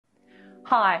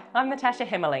Hi, I'm Natasha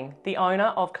Hemmerling, the owner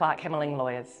of Clarke Hemmerling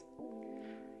Lawyers.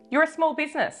 You're a small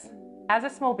business. As a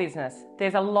small business,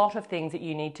 there's a lot of things that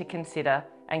you need to consider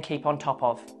and keep on top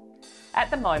of.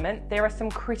 At the moment, there are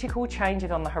some critical changes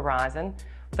on the horizon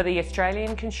for the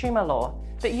Australian consumer law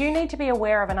that you need to be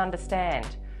aware of and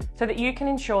understand so that you can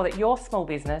ensure that your small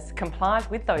business complies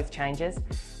with those changes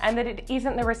and that it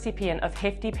isn't the recipient of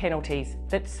hefty penalties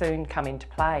that soon come into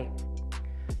play.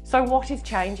 So what is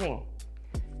changing?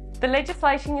 The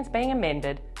legislation is being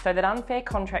amended so that unfair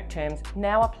contract terms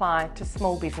now apply to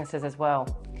small businesses as well.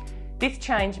 This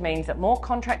change means that more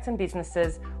contracts and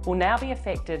businesses will now be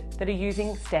affected that are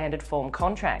using standard form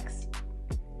contracts.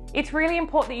 It's really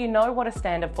important that you know what a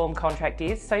standard form contract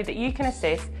is so that you can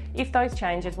assess if those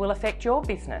changes will affect your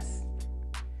business.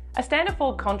 A standard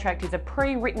form contract is a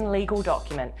pre-written legal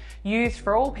document used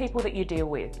for all people that you deal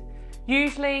with.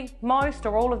 Usually, most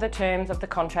or all of the terms of the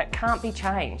contract can't be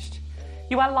changed.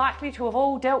 You are likely to have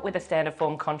all dealt with a standard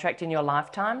form contract in your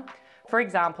lifetime. For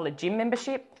example, a gym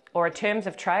membership or a terms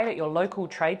of trade at your local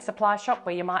trade supply shop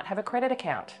where you might have a credit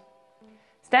account.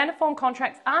 Standard form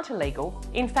contracts aren't illegal.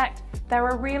 In fact, they're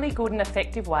a really good and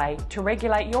effective way to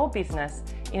regulate your business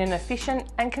in an efficient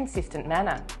and consistent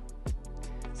manner.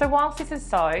 So whilst this is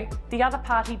so, the other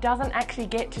party doesn't actually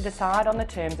get to decide on the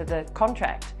terms of the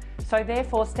contract. So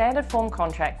therefore, standard form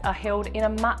contracts are held in a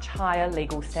much higher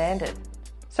legal standard.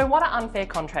 So what are unfair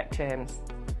contract terms?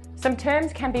 Some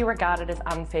terms can be regarded as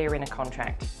unfair in a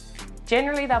contract.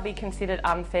 Generally, they'll be considered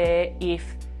unfair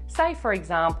if, say for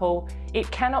example, it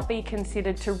cannot be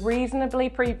considered to reasonably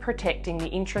be protecting the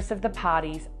interests of the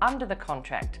parties under the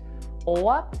contract,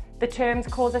 or the terms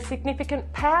cause a significant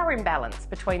power imbalance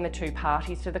between the two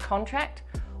parties to the contract,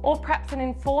 or perhaps an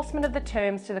enforcement of the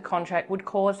terms to the contract would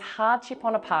cause hardship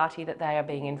on a party that they are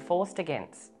being enforced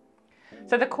against.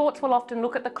 So the courts will often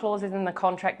look at the clauses in the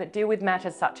contract that deal with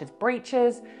matters such as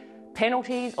breaches,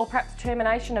 penalties, or perhaps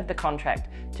termination of the contract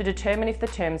to determine if the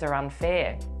terms are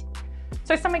unfair.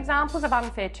 So some examples of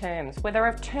unfair terms, whether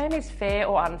a term is fair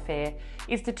or unfair,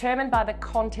 is determined by the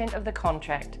content of the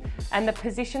contract and the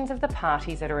positions of the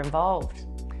parties that are involved.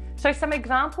 So some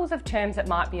examples of terms that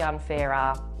might be unfair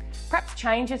are perhaps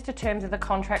changes to terms of the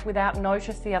contract without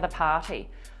notice to the other party.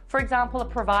 For example, a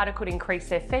provider could increase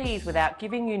their fees without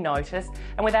giving you notice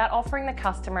and without offering the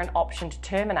customer an option to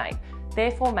terminate,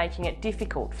 therefore making it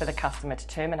difficult for the customer to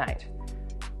terminate.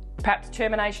 Perhaps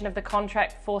termination of the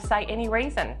contract for, say, any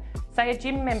reason. Say a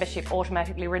gym membership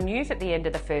automatically renews at the end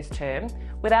of the first term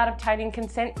without obtaining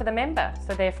consent for the member,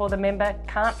 so therefore the member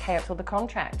can't cancel the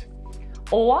contract.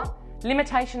 Or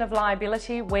limitation of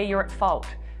liability where you're at fault.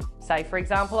 Say, for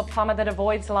example, a plumber that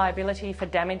avoids liability for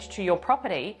damage to your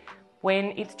property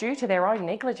when it's due to their own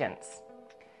negligence.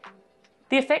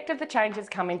 The effect of the changes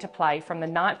come into play from the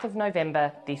 9th of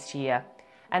November this year,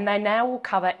 and they now will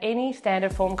cover any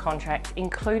standard form contracts,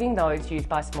 including those used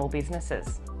by small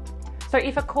businesses. So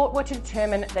if a court were to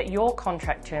determine that your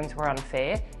contract terms were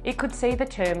unfair, it could see the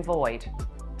term void.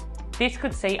 This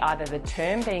could see either the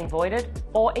term being voided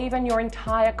or even your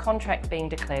entire contract being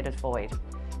declared as void.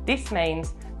 This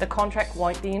means the contract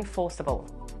won't be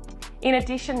enforceable. In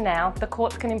addition now, the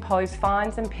courts can impose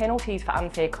fines and penalties for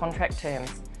unfair contract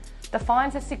terms. The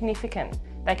fines are significant.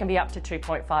 They can be up to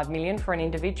 2.5 million for an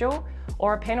individual,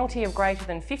 or a penalty of greater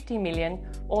than 50 million,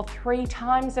 or 3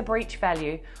 times the breach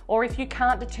value, or if you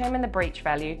can't determine the breach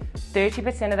value,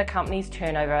 30% of the company's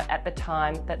turnover at the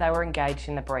time that they were engaged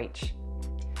in the breach.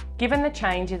 Given the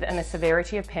changes and the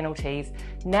severity of penalties,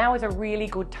 now is a really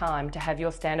good time to have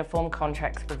your standard form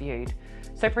contracts reviewed.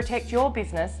 So protect your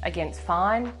business against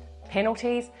fine,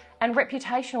 penalties and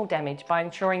reputational damage by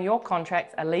ensuring your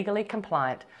contracts are legally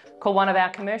compliant. Call one of our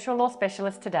commercial law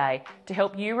specialists today to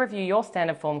help you review your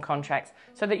standard form contracts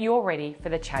so that you're ready for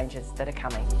the changes that are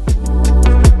coming.